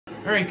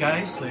Alright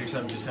guys,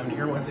 Slater727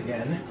 here once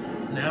again.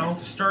 Now,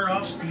 to start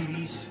off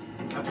Stevie's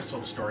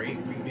episode story,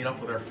 we meet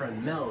up with our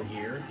friend Mel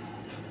here.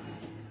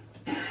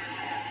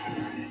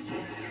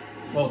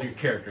 Well, your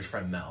character's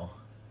friend Mel.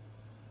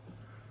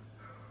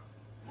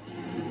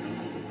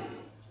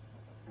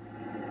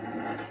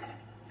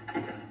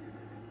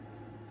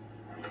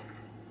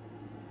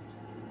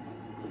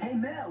 Hey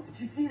Mel, did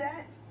you see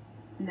that?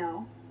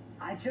 No.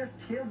 I just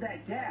killed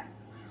that gap.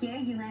 Yeah,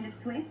 you landed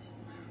switch?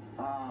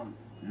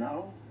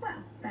 No.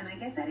 Well, then I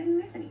guess I didn't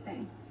miss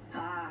anything. Ha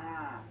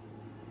ha.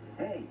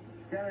 Hey,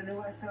 is that a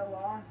new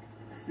SLR?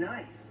 It's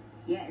nice.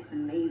 Yeah, it's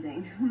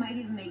amazing. Might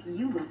even make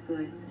you look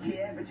good.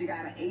 Yeah, but you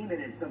gotta aim it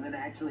at something to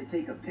actually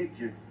take a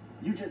picture.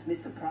 You just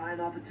missed a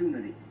prime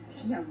opportunity.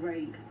 Yeah,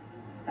 right.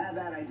 How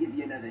about I give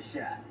you another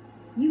shot?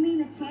 You mean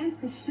the chance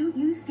to shoot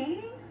you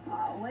skating?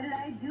 Oh, what did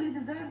I do to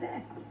deserve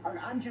this?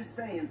 I'm just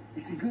saying,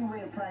 it's a good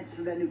way to practice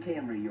for that new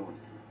camera of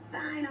yours.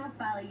 Fine, I'll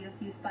follow you a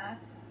few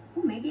spots.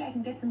 Well, maybe I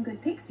can get some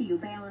good pics of you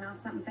bailing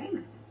off something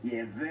famous.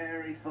 Yeah,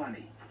 very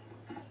funny.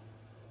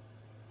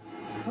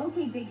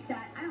 Okay, big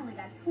shot, I only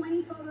got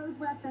 20 photos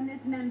left on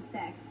this mem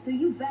stack, so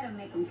you better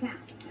make them count.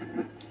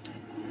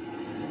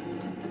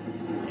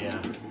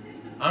 Yeah.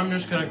 I'm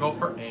just gonna go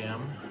for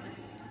Am.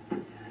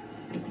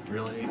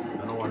 Really?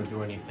 I don't want to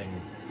do anything.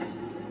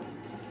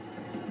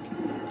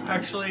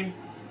 Actually,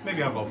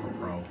 maybe I'll go for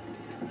Pro.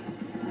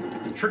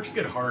 The tricks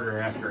get harder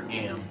after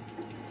Am.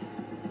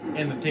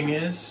 And the thing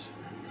is...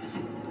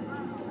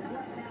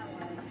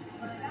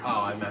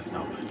 Oh, I messed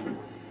up.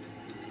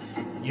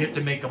 You have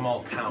to make them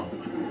all count.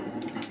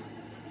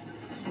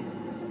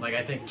 Like,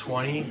 I think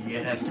 20,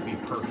 it has to be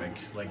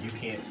perfect. Like, you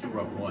can't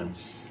screw up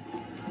once.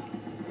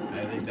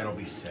 I think that'll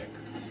be sick.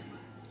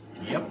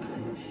 Yep.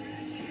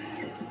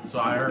 So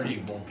I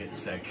already won't get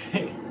sick.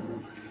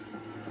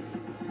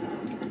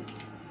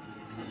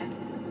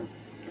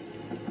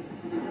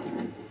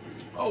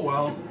 Oh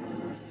well.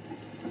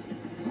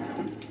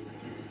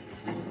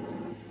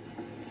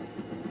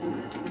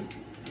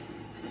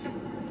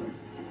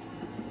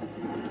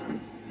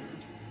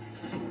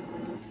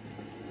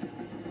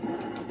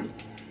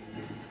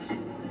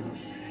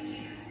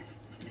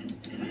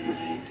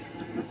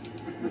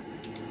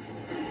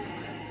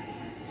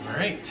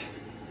 Alright.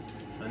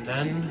 And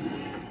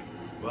then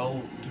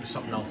we'll do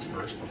something else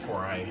first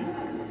before I...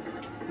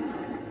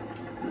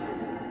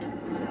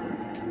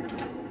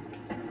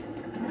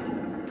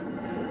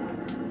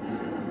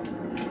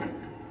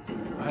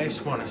 I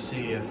just want to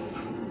see if...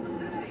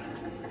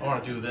 I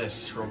want to do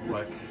this real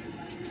quick.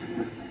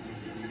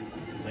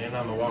 Land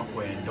on the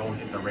walkway and don't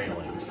hit the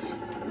railings.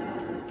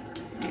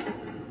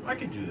 I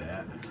could do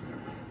that.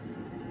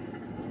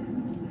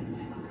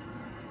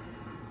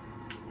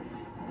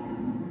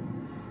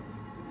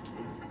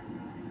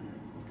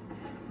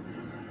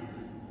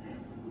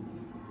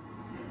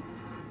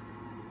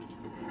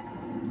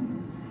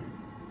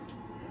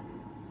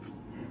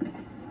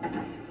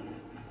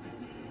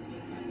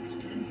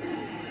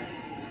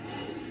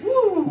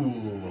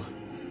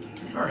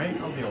 Alright,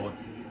 I'll be able to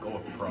go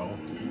with Pro.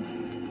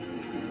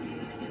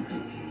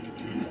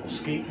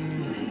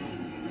 Skating.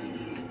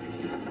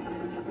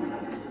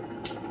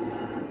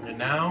 And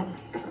now,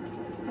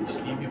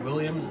 Stevie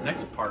Williams'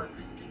 next part.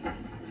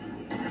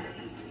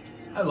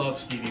 I love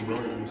Stevie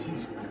Williams.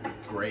 He's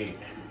great.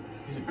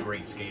 He's a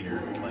great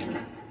skater. Like,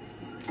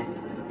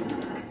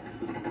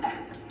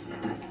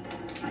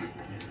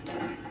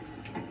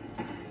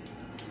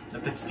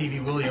 not that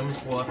Stevie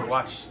Williams will ever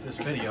watch this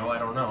video, I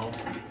don't know.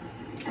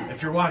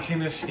 If you're watching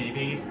this,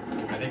 Stevie,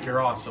 I think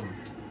you're awesome.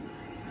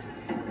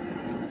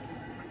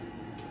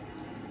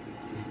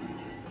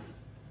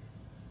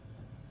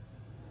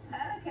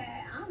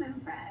 Okay, I'm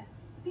impressed.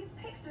 These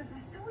pictures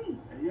are sweet.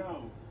 Hey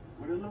yo,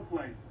 what it look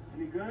like?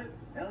 Any good?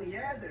 Hell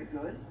yeah, they're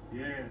good.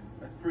 Yeah,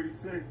 that's pretty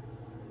sick.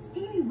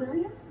 Stevie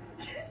Williams?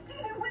 You're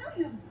Stevie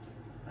Williams!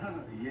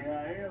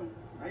 Yeah, I am.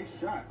 Nice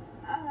shots.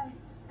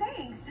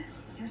 Thanks.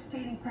 Your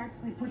skating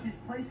practically put this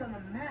place on the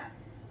map.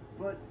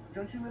 But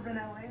don't you live in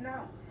LA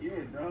now?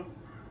 Yeah, dogs.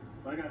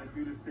 But I gotta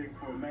do this thing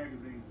for a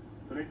magazine,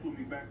 so they flew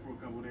me back for a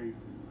couple days.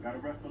 Gotta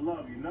rep for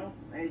love, you know?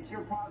 Hey, it's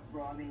your park,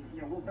 bro. I mean,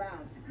 we'll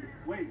bounce if you...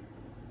 Wait,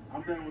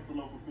 I'm down with the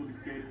local Philly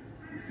skaters.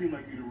 You seem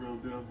like you the real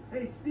deal.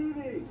 Hey,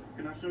 Stevie!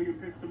 Can I show your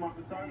pics to my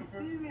photographer?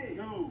 Hey, Stevie!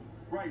 Yo,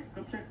 Bryce,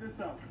 come check this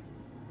out.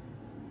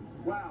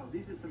 Wow,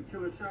 these are some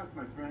killer shots,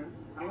 my friend.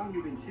 How long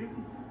you been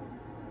shooting?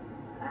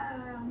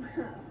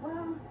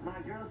 Well... My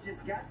girl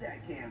just got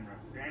that camera.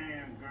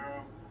 Damn,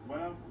 girl.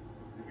 Well,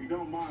 if you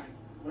don't mind,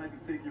 I'd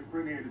like to take your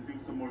friend here to do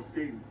some more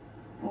skating.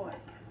 What?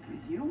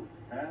 With you?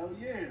 Hell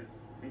yeah.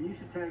 And you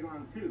should tag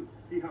on too.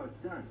 See how it's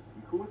done.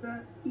 You cool with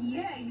that?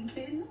 Yeah, you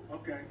kidding?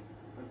 Okay,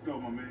 let's go,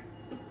 my man.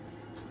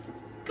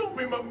 Don't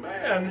be my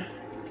man!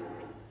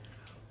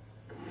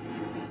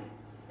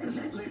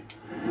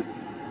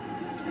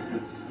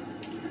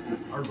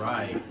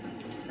 Alright.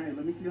 Hey,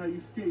 let me see how you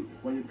skate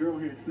while your girl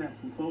here snaps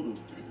some photos.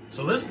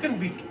 So this can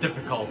be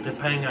difficult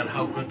depending on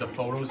how good the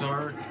photos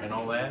are and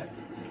all that.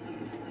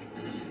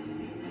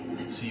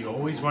 So you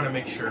always want to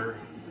make sure.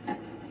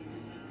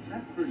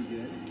 That's pretty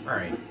good.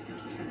 Alright.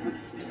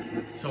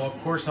 So of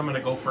course I'm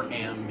gonna go for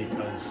am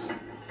because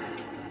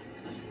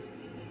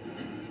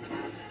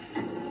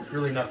there's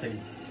really nothing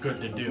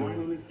good to do.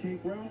 On this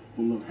kink route?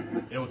 Well, look.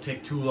 It will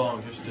take too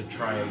long just to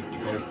try to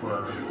go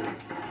for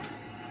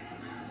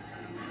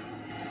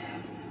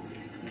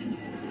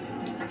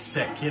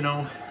sick, you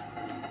know?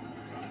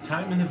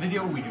 Time in the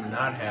video we do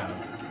not have.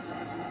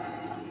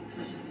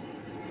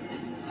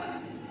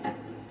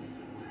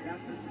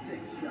 That's a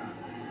sick shot.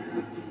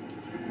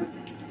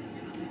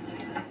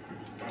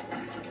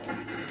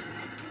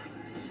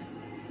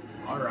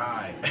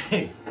 Alright.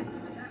 Hey.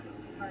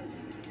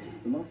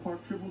 The Love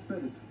Park triple set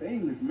is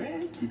famous,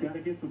 man. You gotta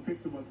get some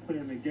pics of us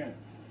clearing the gap.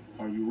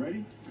 Are you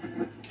ready?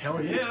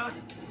 Hell yeah.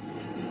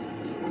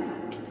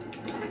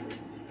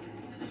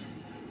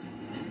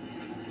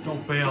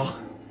 Don't bail.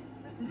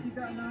 I think you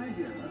got an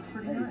idea. That's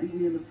pretty Hey, nice. beat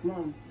me in the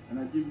slums, and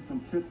I give you some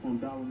tips on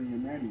dialing your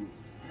manual.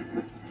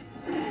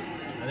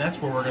 And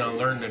that's where we're going to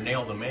learn to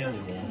nail the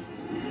manual.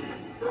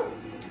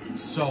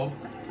 So,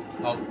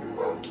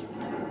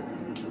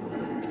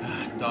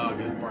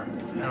 dog is barking.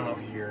 I don't know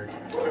if you hear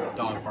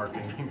dog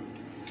barking.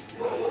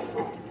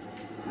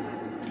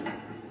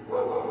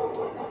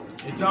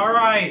 It's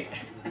alright.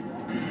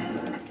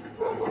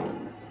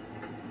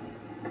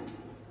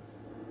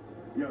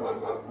 Yo,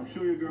 I'm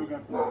sure your girl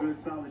got some good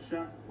solid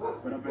shots,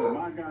 but I bet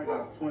my guy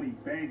got 20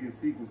 banging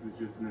sequences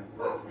just now.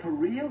 For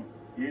real?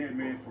 Yeah,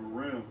 man, for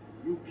real.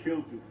 You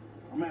killed it.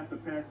 I'm gonna have to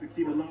pass the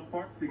key to Love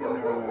Park to get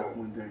narrow ass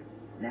one day.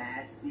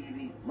 Nah,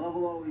 Stevie. Love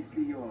will always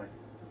be yours.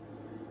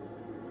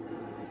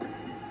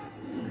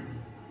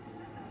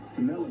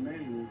 To nail a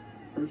manual,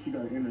 first you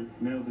gotta enter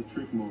nail the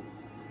trick mode.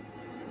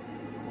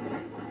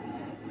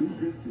 Do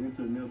this to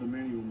enter nail the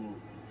manual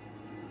mode.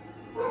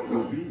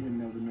 You'll be in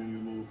nail the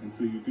manual mode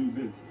until you do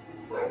this.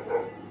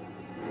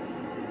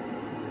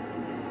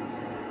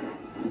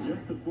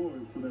 Adjust the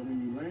board so that when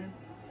you land,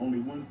 only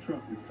one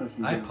truck is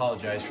touching I down.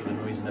 apologize for the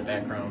noise in the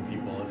background,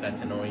 people, if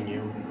that's annoying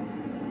you.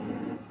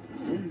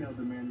 In nail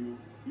the manual,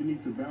 you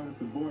need to balance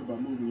the board by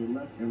moving your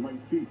left and right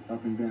feet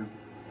up and down.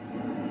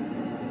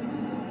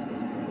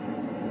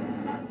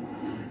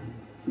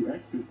 To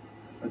exit,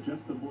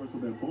 adjust the board so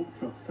that both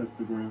trucks touch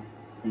the ground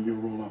and you'll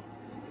roll off.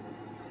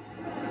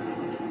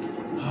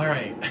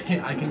 Alright,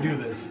 I can do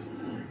this.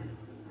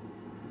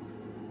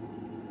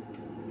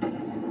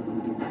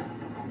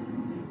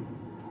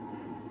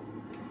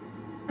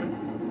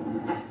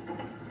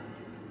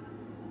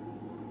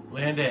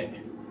 Land it.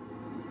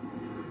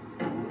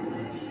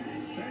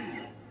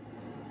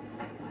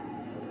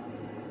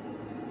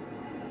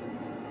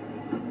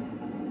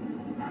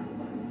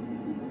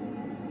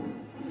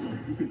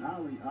 You can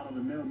ollie out of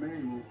the nail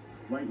manual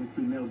right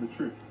into nail the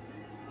trick.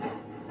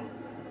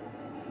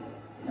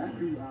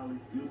 After you ollie,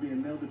 you'll be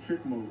in nail the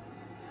trick mode.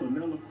 So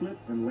nail a flip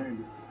and land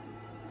it.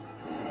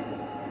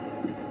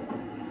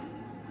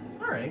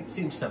 Alright,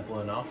 seems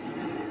simple enough.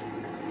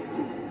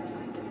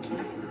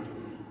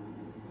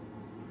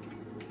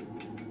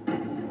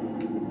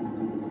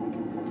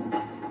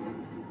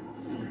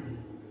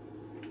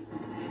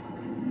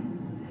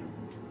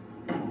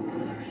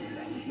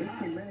 Make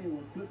some manual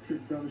and flip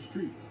tricks down the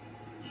street.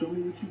 Show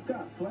me what you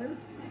got, player.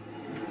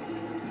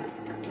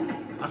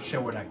 I'll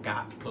show what I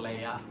got,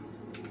 player.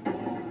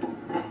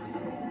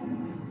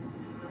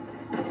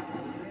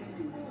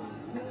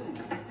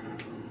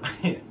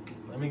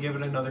 Let me give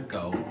it another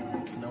go.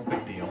 It's no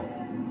big deal.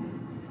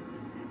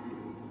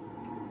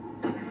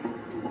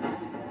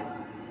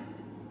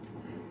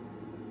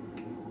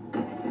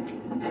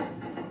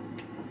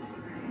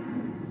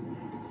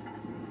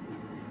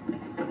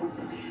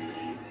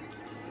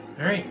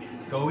 Alright,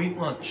 go eat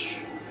lunch.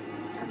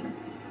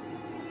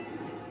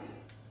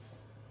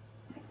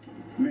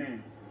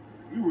 Man,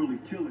 you really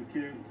kill it,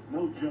 kid.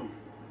 No joke.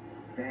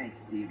 Thanks,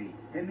 Stevie.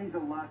 That means a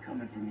lot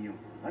coming from you.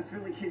 Us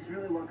Philly kids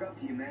really look up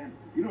to you, man.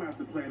 You don't have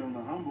to play it on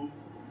the humble.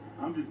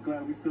 I'm just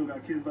glad we still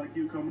got kids like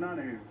you coming out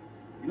of here.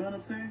 You know what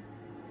I'm saying?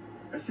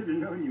 I should have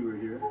known you were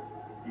here.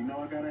 You know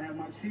I gotta have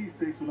my cheese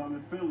sticks when I'm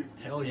in Philly.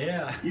 Hell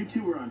yeah. You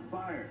two were on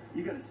fire.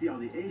 You got to see all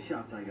the A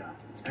shots I got.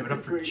 Let's give it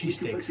up for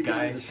cheesesteaks,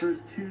 guys. The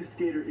first two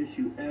skater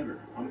issue ever.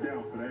 I'm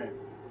down for that.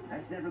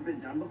 That's never been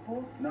done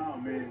before? Nah,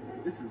 man,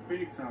 this is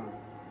big time.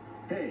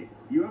 Hey,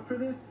 you up for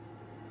this?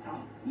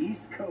 Oh,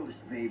 East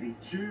Coast, baby.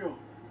 Chill.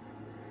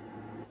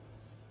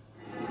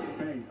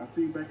 Hey, I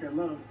see you back at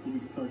Love, so we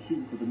can start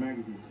shooting for the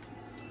magazine.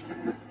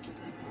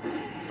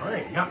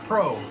 Alright, got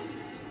pro.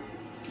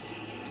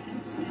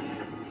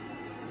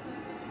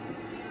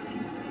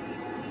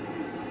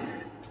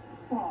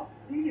 Oh,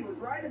 Stevie was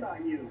right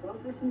about you.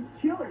 Those are some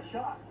killer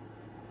shots.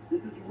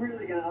 This is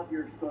really going to help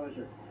your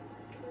exposure.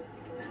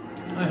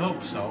 I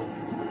hope so.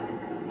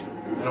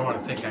 I don't want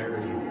to think I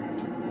already...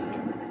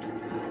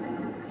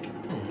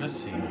 let's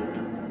see.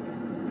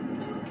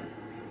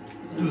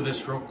 Do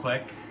this real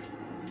quick.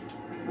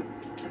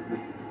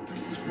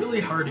 It's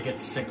really hard to get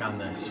sick on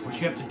this. What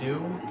you have to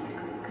do,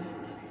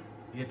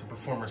 you have to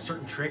perform a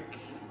certain trick,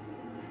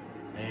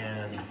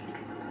 and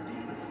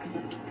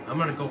I'm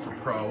gonna go for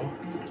pro.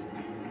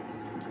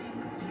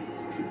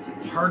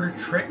 Harder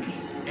trick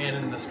and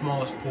in the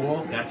smallest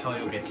pool, that's how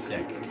you'll get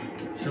sick.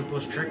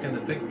 Simplest trick in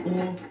the big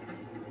pool,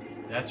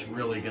 that's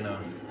really gonna,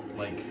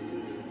 like,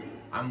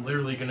 I'm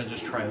literally gonna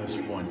just try this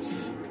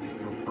once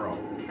for pro.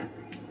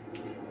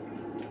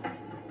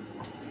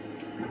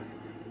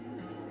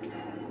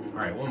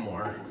 Alright, one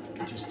more.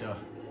 Just,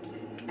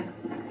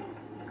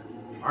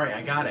 alright,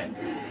 I got it.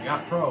 I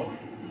got pro.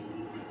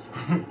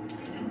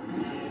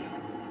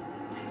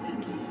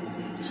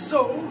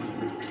 So,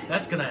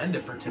 that's gonna end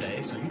it for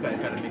today. So you guys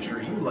gotta make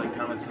sure you like,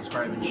 comment,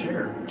 subscribe, and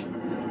share.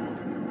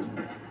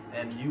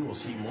 And you will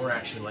see more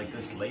action like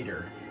this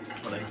later.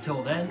 But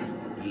until then,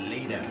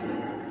 later.